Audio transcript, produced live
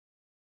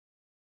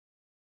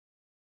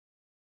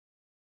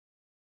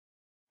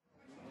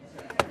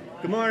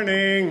Good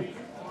morning.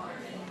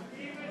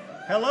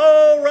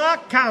 Hello,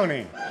 Rock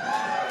County.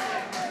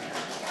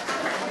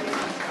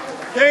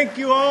 Thank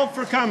you all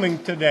for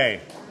coming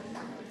today.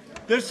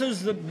 This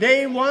is the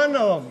day one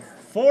of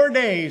 4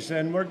 days,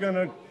 and we're going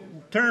to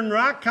turn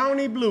Rock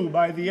County blue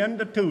by the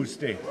end of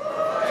Tuesday.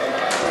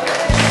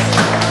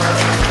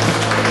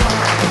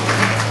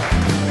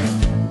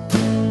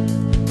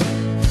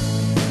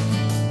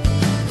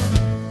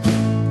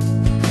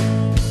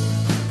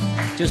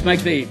 Just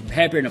makes me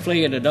happier than a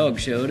flea at a dog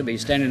show to be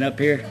standing up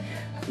here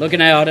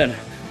looking out at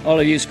all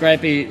of you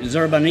scrappy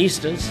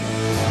Zerbanistas.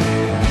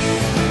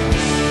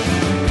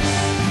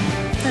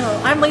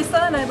 Hello, I'm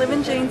Lisa and I live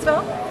in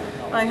Janesville.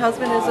 My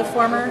husband is a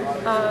former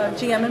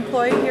GM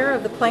employee here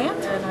of the plant,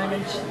 and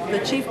I'm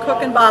the chief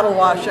cook and bottle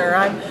washer.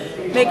 I'm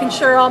making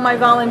sure all my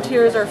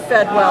volunteers are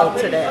fed well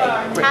today.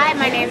 Hi,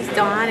 my name is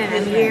Dawn and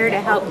I'm here to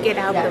help get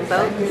out the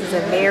vote. This is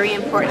a very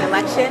important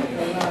election.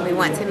 We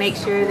want to make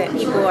sure that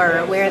people are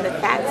aware of the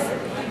facts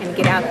and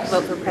get out and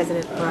vote for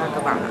President Barack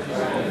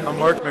Obama. I'm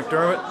Mark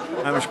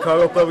McDermott. I'm a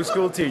Chicago public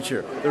school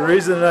teacher. The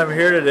reason that I'm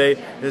here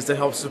today is to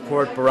help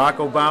support Barack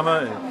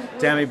Obama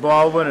and Tammy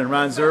Baldwin and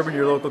Rob Zerban,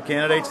 your local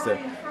candidates, to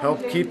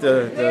help keep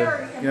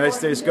the United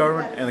States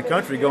government and the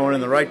country going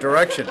in the right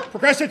direction.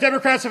 Progressive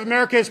Democrats of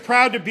America is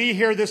proud to be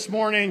here this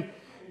morning.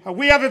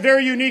 We have a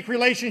very unique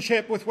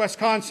relationship with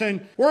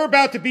Wisconsin. We're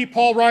about to beat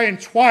Paul Ryan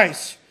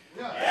twice.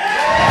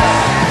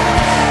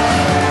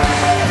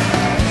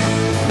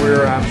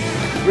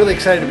 We're really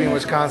excited to be in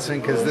Wisconsin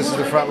because this is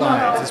the front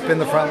lines. It's been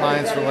the front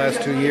lines for the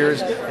last 2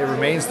 years. It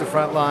remains the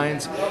front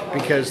lines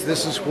because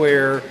this is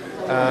where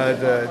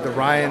the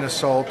Ryan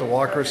assault, the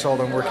Walker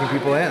assault on working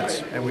people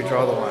ends, and we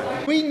draw the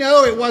line. We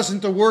know it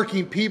wasn't the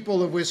working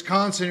people of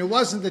Wisconsin. It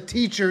wasn't the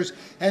teachers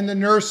and the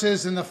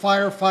nurses and the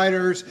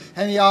firefighters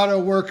and the auto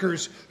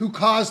workers who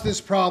caused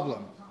this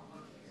problem.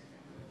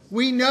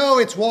 We know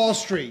it's Wall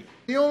Street.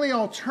 The only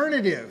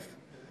alternative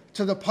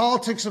to the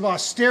politics of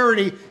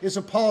austerity is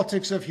a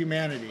politics of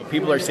humanity.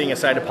 People are seeing a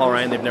side of Paul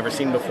Ryan they've never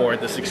seen before,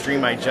 this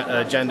extreme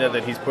agenda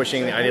that he's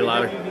pushing, the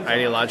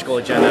ideological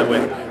agenda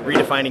with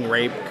redefining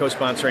rape,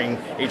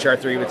 co-sponsoring H.R.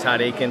 3 with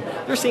Todd Akin.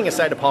 They're seeing a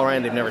side of Paul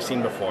Ryan they've never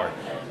seen before,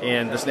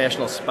 and this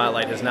national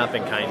spotlight has not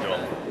been kind to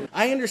him.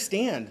 I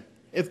understand.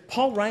 If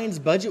Paul Ryan's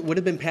budget would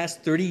have been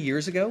passed 30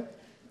 years ago,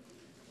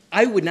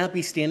 I would not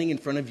be standing in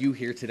front of you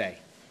here today,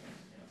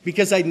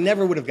 because I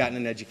never would have gotten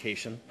an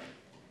education.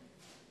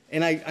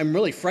 And I'm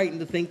really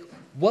frightened to think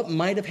what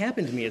might have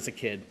happened to me as a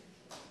kid.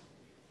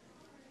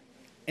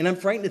 And I'm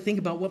frightened to think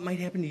about what might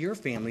happen to your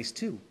families,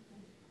 too.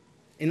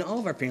 And all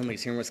of our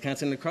families here in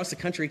Wisconsin and across the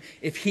country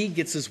if he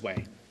gets his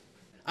way.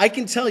 I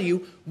can tell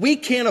you, we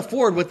can't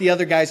afford what the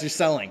other guys are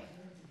selling.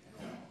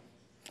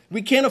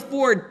 We can't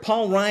afford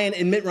Paul Ryan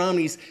and Mitt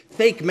Romney's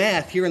fake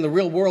math here in the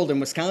real world in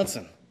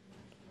Wisconsin.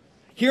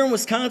 Here in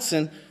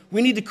Wisconsin,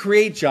 we need to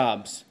create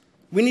jobs.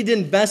 We need to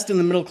invest in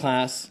the middle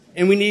class,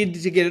 and we need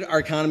to get our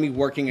economy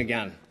working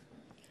again.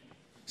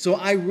 So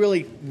I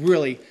really,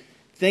 really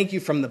thank you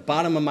from the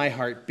bottom of my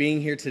heart being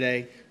here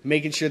today,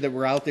 making sure that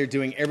we're out there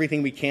doing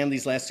everything we can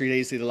these last 3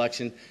 days of the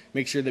election,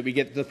 make sure that we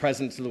get the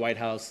President to the White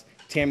House,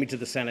 Tammy to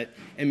the Senate,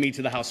 and me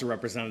to the House of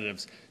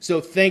Representatives.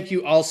 So thank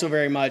you all so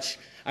very much.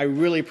 I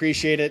really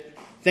appreciate it.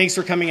 Thanks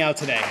for coming out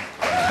today.